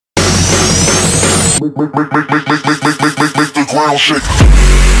Make the ground shake.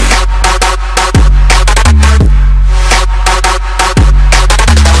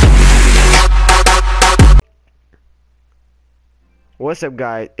 What's up,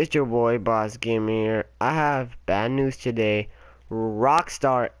 guys? It's your boy Boss Gamer here. I have bad news today.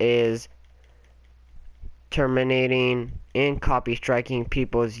 Rockstar is terminating and copy striking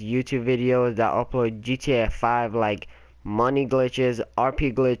people's YouTube videos that upload GTA 5, like money glitches,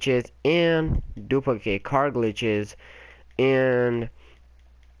 RP glitches, and duplicate car glitches. And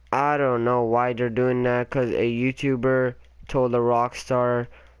I don't know why they're doing that, because a YouTuber told the Rockstar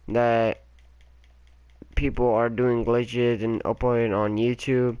that people are doing glitches and uploading on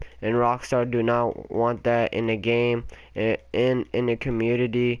YouTube, and Rockstar do not want that in the game, in the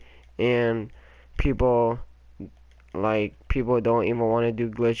community, and people don't even want to do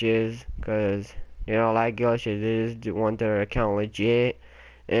glitches because they don't like glitches. They just want their account legit.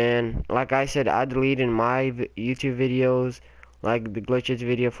 And like I said, I deleted my YouTube videos, like the glitches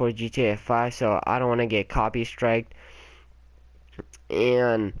video for GTA 5, so I don't want to get copy striked.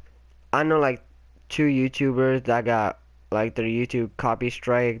 And I know like 2 YouTubers that got like their YouTube copy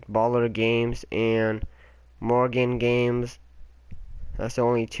strike: Baller Games and Morgan Games. That's the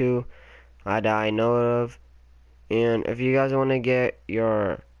only 2 that I know of. And if you guys want to get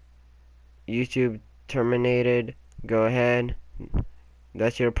your YouTube terminated, go ahead.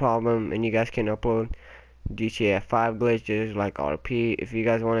 That's your problem, and you guys can upload GTA 5 glitches like RP. If you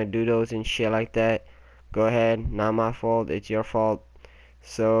guys want to do those and shit like that, go ahead. Not my fault, it's your fault.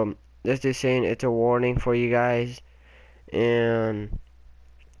 So just saying, it's a warning for you guys. And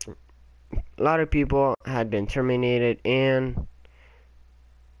a lot of people had been terminated and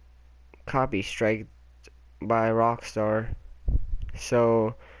copy striked by Rockstar.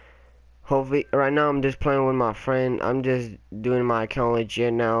 So hopefully, right now I'm just playing with my friend. I'm just doing my account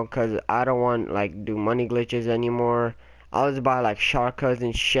legit now because I don't want like do money glitches anymore. I was buy like shortcuts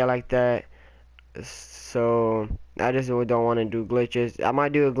and shit like that. So I just don't want to do glitches. I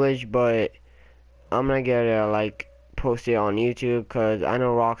might do a glitch, but I'm not gonna like post it on YouTube because I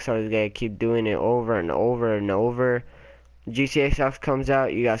know Rockstar is gonna keep doing it over and over and over. GTA 6 comes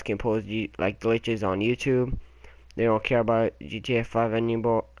out, you guys can post like glitches on YouTube. They don't care about GTA 5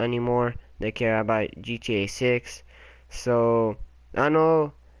 anymore. They care about GTA 6. So I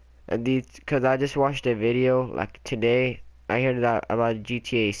know these, because I just watched a video like today. I heard that about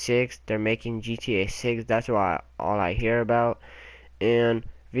GTA 6. They're making GTA 6. That's all I hear about. And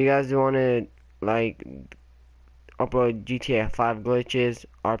if you guys want to like upload GTA 5 glitches,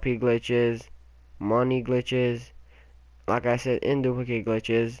 RP glitches, money glitches, like I said, in duplicate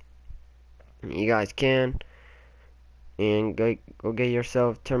glitches, you guys can. And go get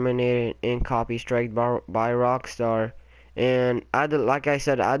yourself terminated and copy striked by Rockstar. And like I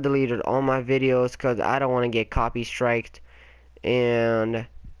said, I deleted all my videos because I don't want to get copy striked. And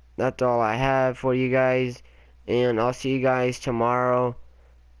that's all I have for you guys. And I'll see you guys tomorrow.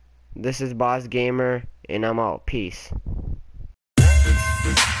 This is Boss Gamer, and I'm out. Peace. You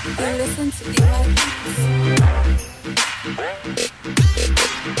listen to